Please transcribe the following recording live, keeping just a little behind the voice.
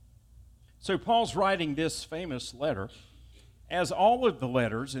So Paul's writing this famous letter, as all of the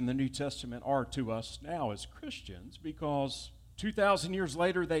letters in the New Testament are to us now as Christians, because 2,000 years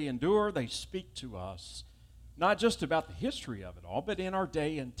later they endure, they speak to us, not just about the history of it all, but in our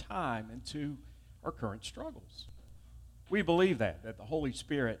day and time and to our current struggles. We believe that the Holy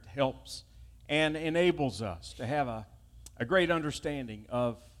Spirit helps and enables us to have a great understanding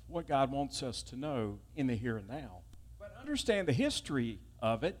of what God wants us to know in the here and now. But understand the history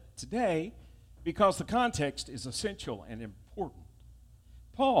of it today because the context is essential and important.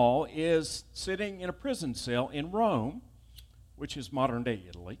 Paul is sitting in a prison cell in Rome, which is modern-day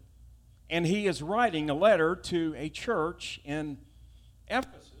Italy, and he is writing a letter to a church in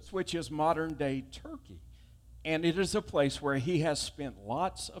Ephesus, which is modern-day Turkey. And it is a place where he has spent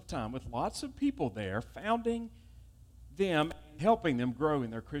lots of time with lots of people there, founding them and helping them grow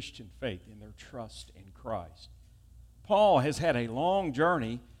in their Christian faith, in their trust in Christ. Paul has had a long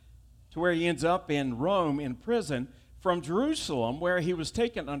journey to where he ends up in Rome in prison from Jerusalem, where he was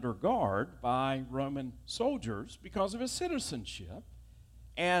taken under guard by Roman soldiers because of his citizenship,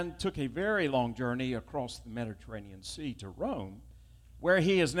 and took a very long journey across the Mediterranean Sea to Rome, where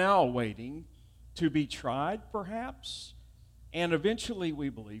he is now awaiting to be tried, perhaps, and eventually, we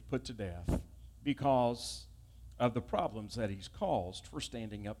believe, put to death because of the problems that he's caused for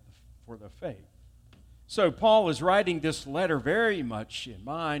standing up for the faith. So Paul is writing this letter very much in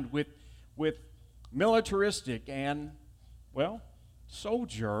mind with militaristic and,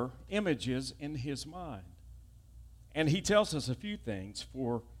 soldier images in his mind. And he tells us a few things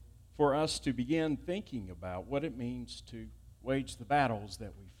for us to begin thinking about what it means to wage the battles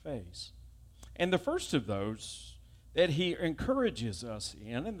that we face. And the first of those that he encourages us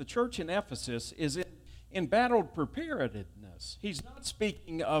in the church in Ephesus, is in battle preparedness. He's not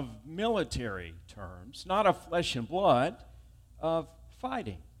speaking of military terms, not of flesh and blood, of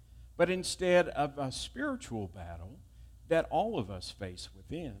fighting, but instead of a spiritual battle that all of us face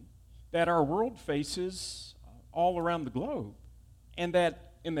within, that our world faces all around the globe, and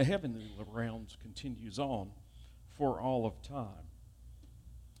that in the heavenly realms continues on for all of time.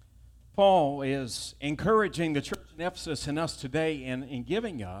 Paul is encouraging the church in Ephesus and us today in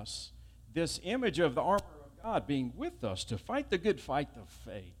giving us this image of the armor of God being with us to fight the good fight of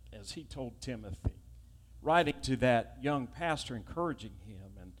faith, as he told Timothy, writing to that young pastor, encouraging him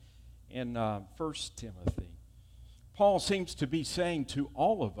in 1 Timothy. Paul seems to be saying to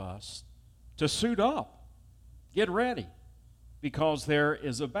all of us to suit up, get ready, because there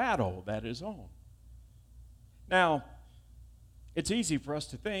is a battle that is on. Now, it's easy for us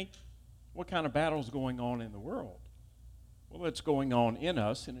to think, what kind of battle is going on in the world? Well, it's going on in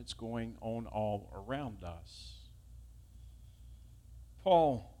us, and it's going on all around us.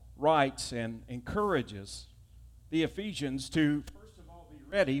 Paul writes and encourages the Ephesians to, first of all, be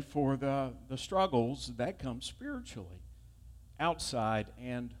ready for the struggles that come spiritually, outside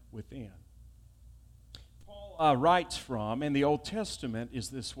and within. Paul writes from, and the Old Testament is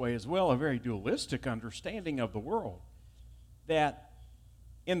this way as well, a very dualistic understanding of the world, that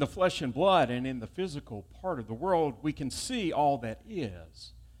in the flesh and blood and in the physical part of the world, we can see all that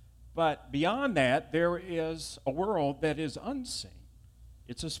is. But beyond that, there is a world that is unseen.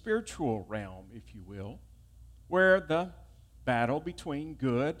 It's a spiritual realm, if you will, where the battle between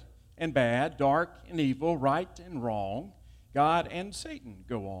good and bad, dark and evil, right and wrong, God and Satan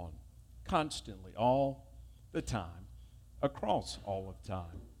go on constantly, all the time, across all of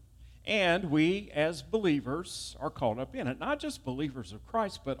time. And we, as believers, are caught up in it. Not just believers of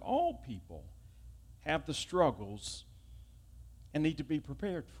Christ, but all people have the struggles and need to be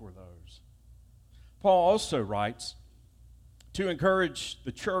prepared for those. Paul also writes to encourage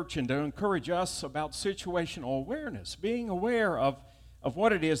the church and to encourage us about situational awareness, being aware of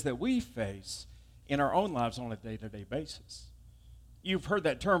what it is that we face in our own lives on a day-to-day basis. You've heard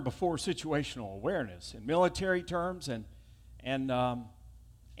that term before, situational awareness, in military terms and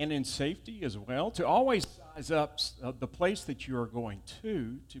in safety as well, to always size up the place that you are going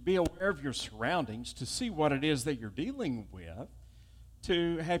to be aware of your surroundings, to see what it is that you're dealing with,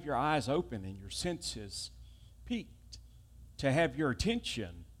 to have your eyes open and your senses peaked, to have your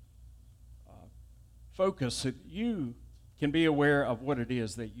attention focused so that you can be aware of what it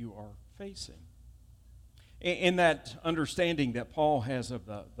is that you are facing. In that understanding that Paul has of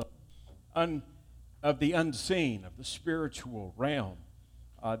the unseen, of the spiritual realm,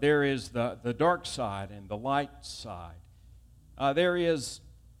 there is the dark side and the light side. There is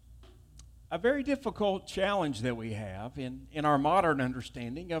a very difficult challenge that we have in our modern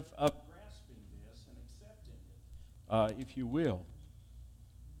understanding of grasping this and accepting it, if you will.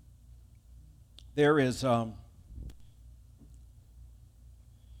 There is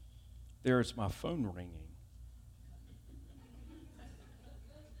There's my phone ringing.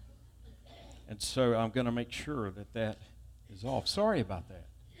 And so I'm going to make sure that that is off. Sorry about that.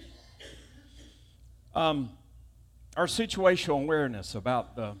 Our situational awareness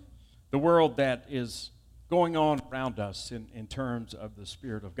about the world that is going on around us in terms of the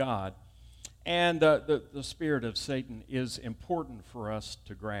Spirit of God and the spirit of Satan is important for us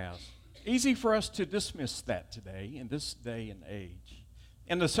to grasp. Easy for us to dismiss that today, in this day and age.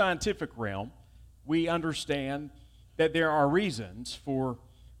 In the scientific realm, we understand that there are reasons for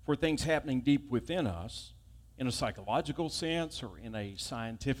things happening deep within us in a psychological sense or in a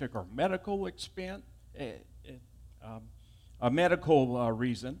scientific or medical a medical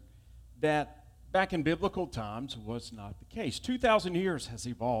reason that back in biblical times was not the case. 2,000 years has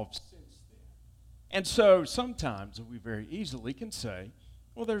evolved since then. And so sometimes we very easily can say,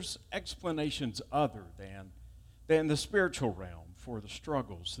 well, there's explanations other than the spiritual realm for the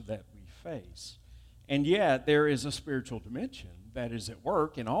struggles that we face. And yet there is a spiritual dimension that is at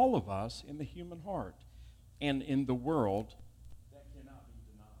work in all of us, in the human heart, and in the world that cannot be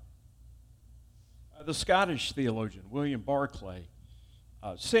denied. The Scottish theologian, William Barclay,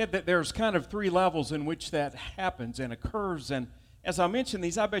 said that there's kind of three levels in which that happens and occurs. And as I mention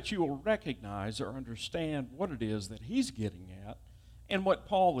these, I bet you will recognize or understand what it is that he's getting at and what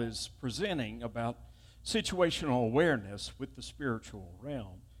Paul is presenting about situational awareness with the spiritual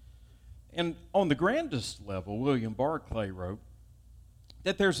realm. And on the grandest level, William Barclay wrote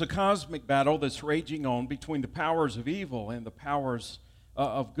that there's a cosmic battle that's raging on between the powers of evil and the powers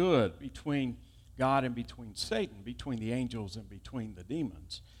of good, between God and between Satan, between the angels and between the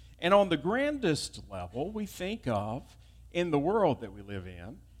demons. And on the grandest level, we think of, in the world that we live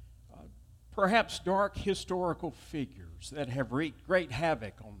in, perhaps dark historical figures that have wreaked great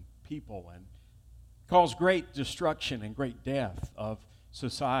havoc on people and caused great destruction and great death of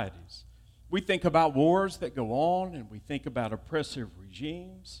societies. We think about wars that go on, and we think about oppressive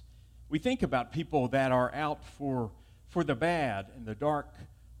regimes. We think about people that are out for the bad and the dark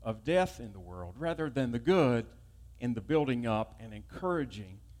of death in the world, rather than the good in the building up and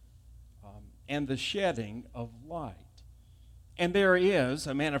encouraging and the shedding of light. And there is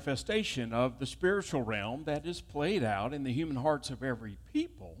a manifestation of the spiritual realm that is played out in the human hearts of every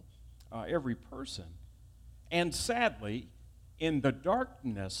people, every person. And sadly, in the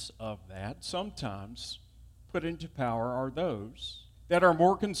darkness of that, sometimes put into power are those that are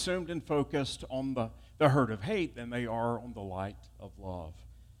more consumed and focused on the hurt of hate than they are on the light of love.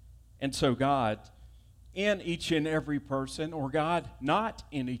 And so God, in each and every person, or God not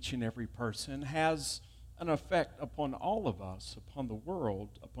in each and every person, has an effect upon all of us, upon the world,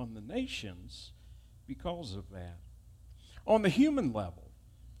 upon the nations, because of that. On the human level,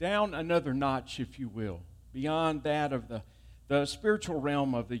 down another notch, if you will, beyond that of the spiritual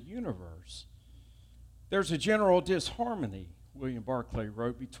realm of the universe, there's a general disharmony, William Barclay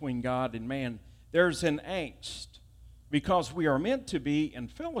wrote, between God and man. There's an angst because we are meant to be in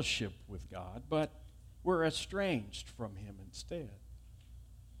fellowship with God, but we're estranged from Him instead.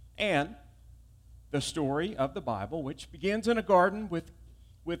 And the story of the Bible, which begins in a garden with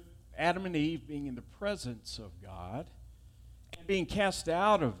Adam and Eve being in the presence of God and being cast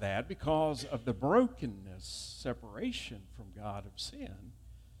out of that because of the brokenness, separation from God of sin,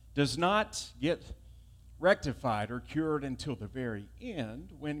 does not get rectified or cured until the very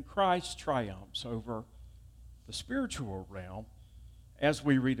end when Christ triumphs over the spiritual realm, as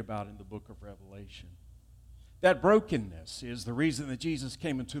we read about in the book of Revelation. That brokenness is the reason that Jesus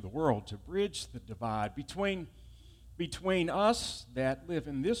came into the world, to bridge the divide between us that live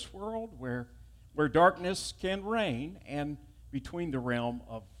in this world where darkness can reign and between the realm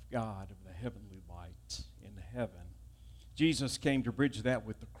of God, of the heavenly light in heaven. Jesus came to bridge that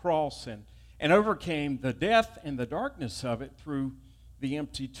with the cross and overcame the death and the darkness of it through the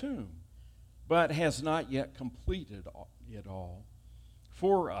empty tomb, but has not yet completed it all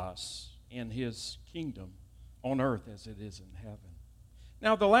for us in His kingdom on earth as it is in heaven.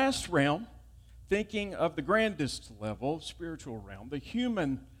 Now, the last realm, thinking of the grandest level, spiritual realm, the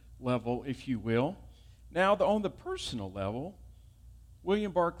human level, if you will. Now, on the personal level,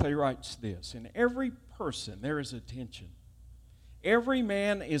 William Barclay writes this: in every person there is a tension. Every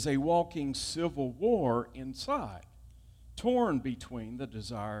man is a walking civil war inside, torn between the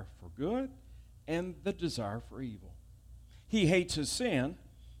desire for good and the desire for evil. He hates his sin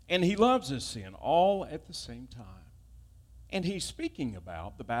and he loves his sin all at the same time. And he's speaking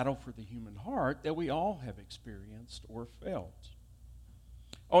about the battle for the human heart that we all have experienced or felt.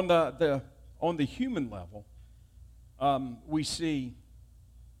 On the human level, we see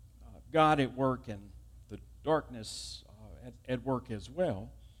God at work and the darkness at work as well.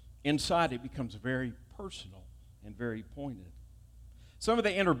 Inside, it becomes very personal and very pointed. Some of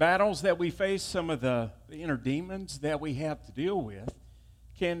the inner battles that we face, some of the inner demons that we have to deal with,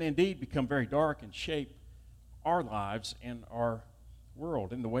 can indeed become very dark and shape our lives and our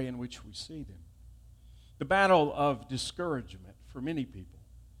world in the way in which we see them. The battle of discouragement for many people,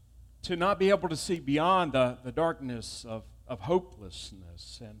 to not be able to see beyond the darkness of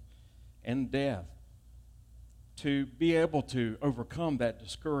hopelessness and death, to be able to overcome that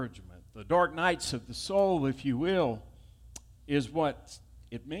discouragement. The dark nights of the soul, if you will, is what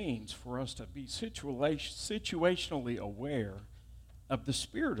it means for us to be situationally aware of the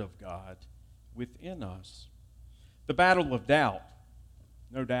Spirit of God within us. The battle of doubt,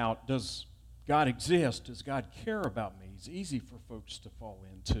 no doubt, does God exist? Does God care about me? It's easy for folks to fall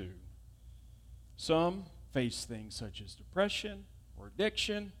into. Some face things such as depression or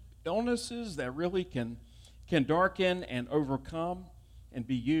addiction, illnesses that really can darken and overcome and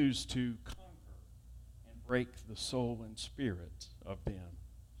be used to conquer and break the soul and spirit of them.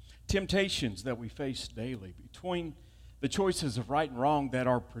 Temptations that we face daily between the choices of right and wrong that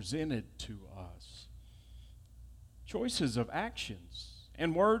are presented to us. Choices of actions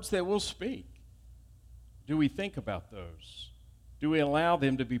and words that we'll speak. Do we think about those? Do we allow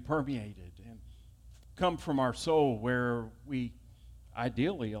them to be permeated and come from our soul, where we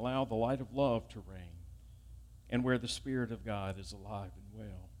ideally allow the light of love to reign and where the Spirit of God is alive and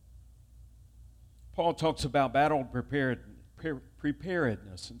well? Paul talks about battle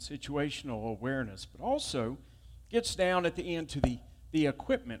preparedness and situational awareness, but also gets down at the end to the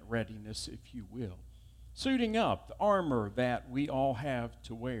equipment readiness, if you will. Suiting up, the armor that we all have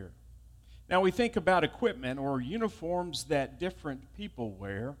to wear. Now, we think about equipment or uniforms that different people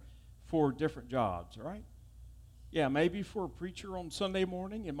wear for different jobs, right? Yeah, maybe for a preacher on Sunday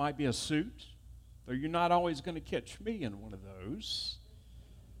morning, it might be a suit, though you're not always going to catch me in one of those.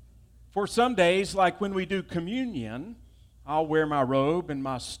 For some days, like when we do communion, I'll wear my robe and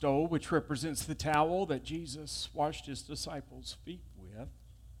my stole, which represents the towel that Jesus washed his disciples' feet with.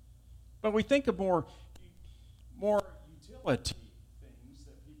 But we think of more utility things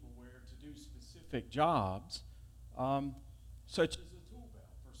that people wear to do specific jobs, such as a tool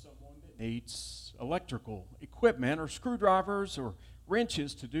belt for someone that needs electrical equipment or screwdrivers or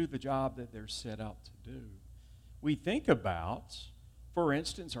wrenches to do the job that they're set out to do. We think about, for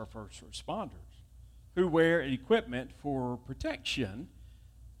instance, our first responders who wear equipment for protection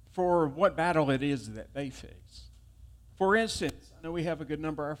for what battle it is that they face. For instance, I know we have a good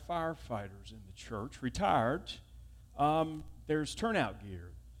number of firefighters in the church, retired. There's turnout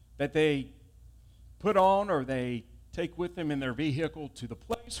gear that they put on or they take with them in their vehicle to the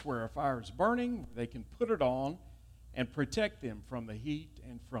place where a fire is burning. They can put it on and protect them from the heat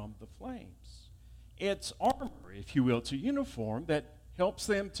and from the flames. It's armor, if you will. It's a uniform that helps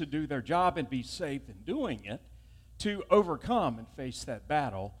them to do their job and be safe in doing it, to overcome and face that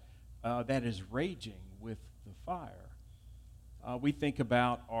battle that is raging with the fire. We think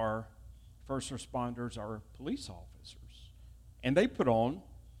about our first responders, our police officers, and they put on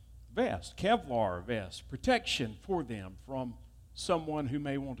vests, Kevlar vests, protection for them from someone who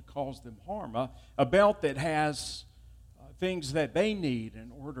may want to cause them harm, a belt that has things that they need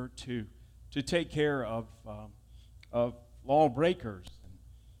in order to take care of lawbreakers and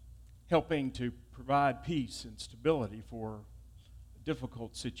helping to provide peace and stability for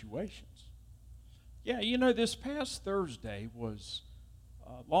difficult situations. Yeah, you know, this past Thursday was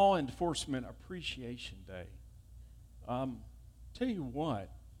Law Enforcement Appreciation Day. Tell you what,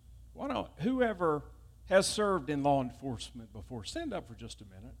 why don't whoever has served in law enforcement before, stand up for just a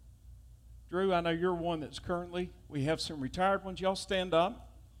minute. Drew, I know you're one that's currently, we have some retired ones. Y'all stand up.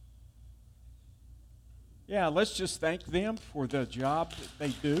 Yeah, let's just thank them for the job that they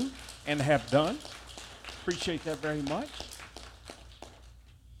do and have done. Appreciate that very much.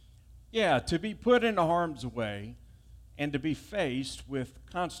 Yeah, to be put into harm's way and to be faced with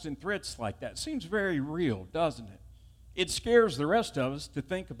constant threats like that seems very real, doesn't it? It scares the rest of us to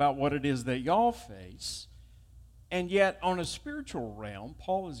think about what it is that y'all face. And yet, on a spiritual realm,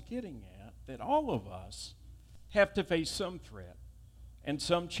 Paul is getting at that all of us have to face some threat and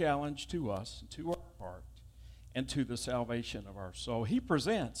some challenge to us and to our heart and to the salvation of our soul. He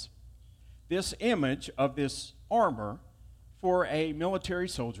presents this image of this armor for a military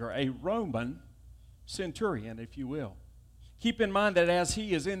soldier, a Roman centurion, if you will. Keep in mind that as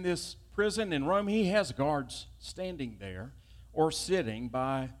he is in this prison in Rome, he has guards standing there or sitting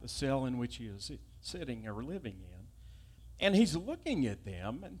by the cell in which he is sitting or living in. And he's looking at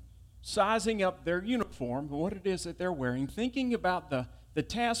them and sizing up their uniform, what it is that they're wearing, thinking about the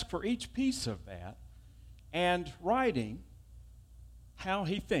task for each piece of that, and writing how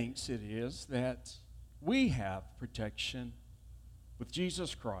he thinks it is that we have protection with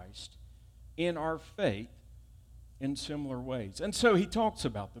Jesus Christ in our faith in similar ways. And so he talks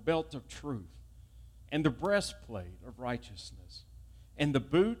about the belt of truth and the breastplate of righteousness and the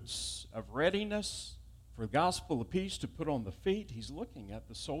boots of readiness for the gospel of peace to put on the feet. He's looking at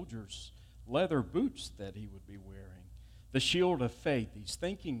the soldier's leather boots that he would be wearing, the shield of faith. He's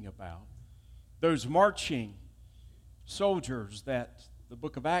thinking about those marching soldiers that the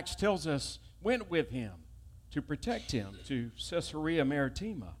book of Acts tells us went with him to protect him to Caesarea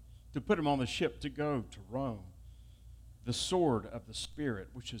Maritima, to put him on the ship to go to Rome. The sword of the Spirit,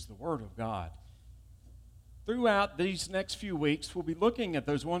 which is the Word of God. Throughout these next few weeks, we'll be looking at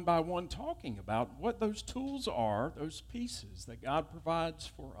those one by one, talking about what those tools are, those pieces that God provides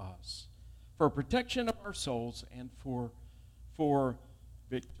for us, for protection of our souls and for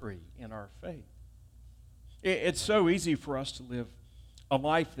victory in our faith. It's so easy for us to live a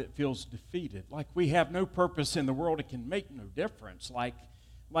life that feels defeated, like we have no purpose in the world, it can make no difference, like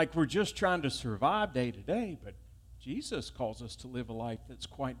we're just trying to survive day to day. But Jesus calls us to live a life that's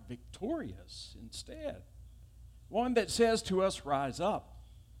quite victorious instead. One that says to us, rise up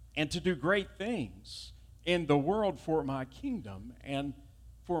and to do great things in the world for my kingdom and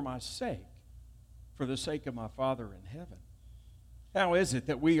for my sake, for the sake of my Father in heaven. How is it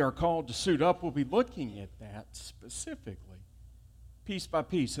that we are called to suit up? We'll be looking at that specifically, piece by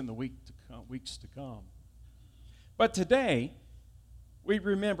piece, in the weeks to come. But today, we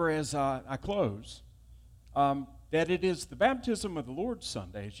remember, as I close, that it is the baptism of the Lord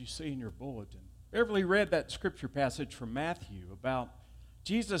Sunday, as you see in your bulletin. Beverly read that scripture passage from Matthew about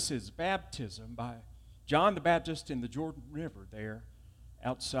Jesus' baptism by John the Baptist in the Jordan River there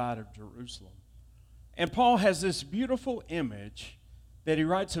outside of Jerusalem. And Paul has this beautiful image that he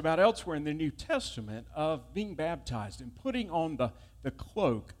writes about elsewhere in the New Testament of being baptized and putting on the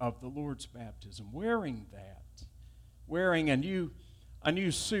cloak of the Lord's baptism, wearing a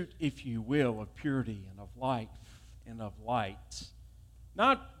new suit, if you will, of purity and of life and of light.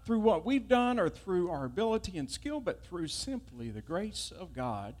 Not through what we've done or through our ability and skill, but through simply the grace of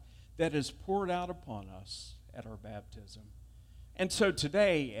God that is poured out upon us at our baptism. And so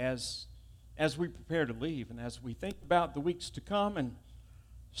today, as we prepare to leave and as we think about the weeks to come and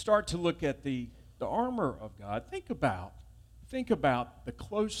start to look at the armor of God, think about the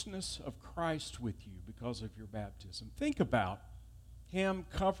closeness of Christ with you because of your baptism. Think about him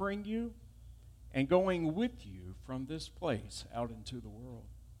covering you and going with you from this place out into the world.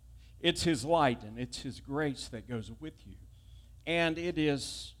 It's his light and it's his grace that goes with you. And it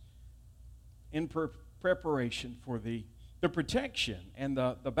is in preparation for the protection and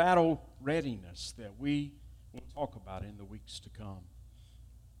the battle readiness that we will talk about in the weeks to come.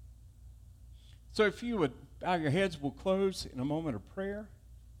 So if you would bow your heads, we'll close in a moment of prayer.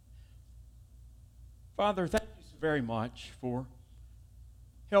 Father, thank you so very much for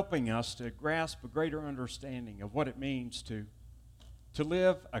helping us to grasp a greater understanding of what it means to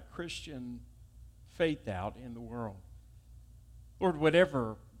live a Christian faith out in the world. Lord,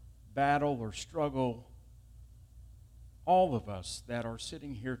 whatever battle or struggle all of us that are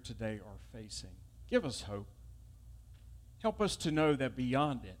sitting here today are facing, give us hope. Help us to know that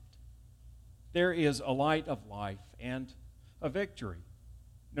beyond it, there is a light of life and a victory,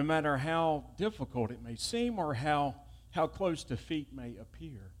 no matter how difficult it may seem or how close defeat may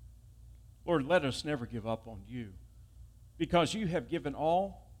appear. Lord, let us never give up on you, because you have given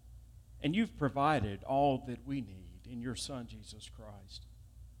all and you've provided all that we need in your Son, Jesus Christ.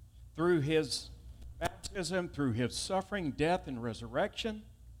 Through his baptism, through his suffering, death, and resurrection,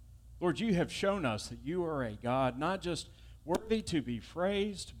 Lord, you have shown us that you are a God not just worthy to be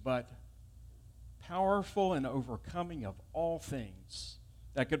praised, but powerful and overcoming of all things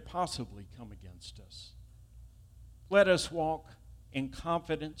that could possibly come against us. Let us walk in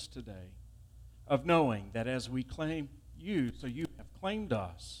confidence today of knowing that as we claim you, so you have claimed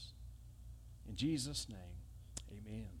us. In Jesus' name, amen.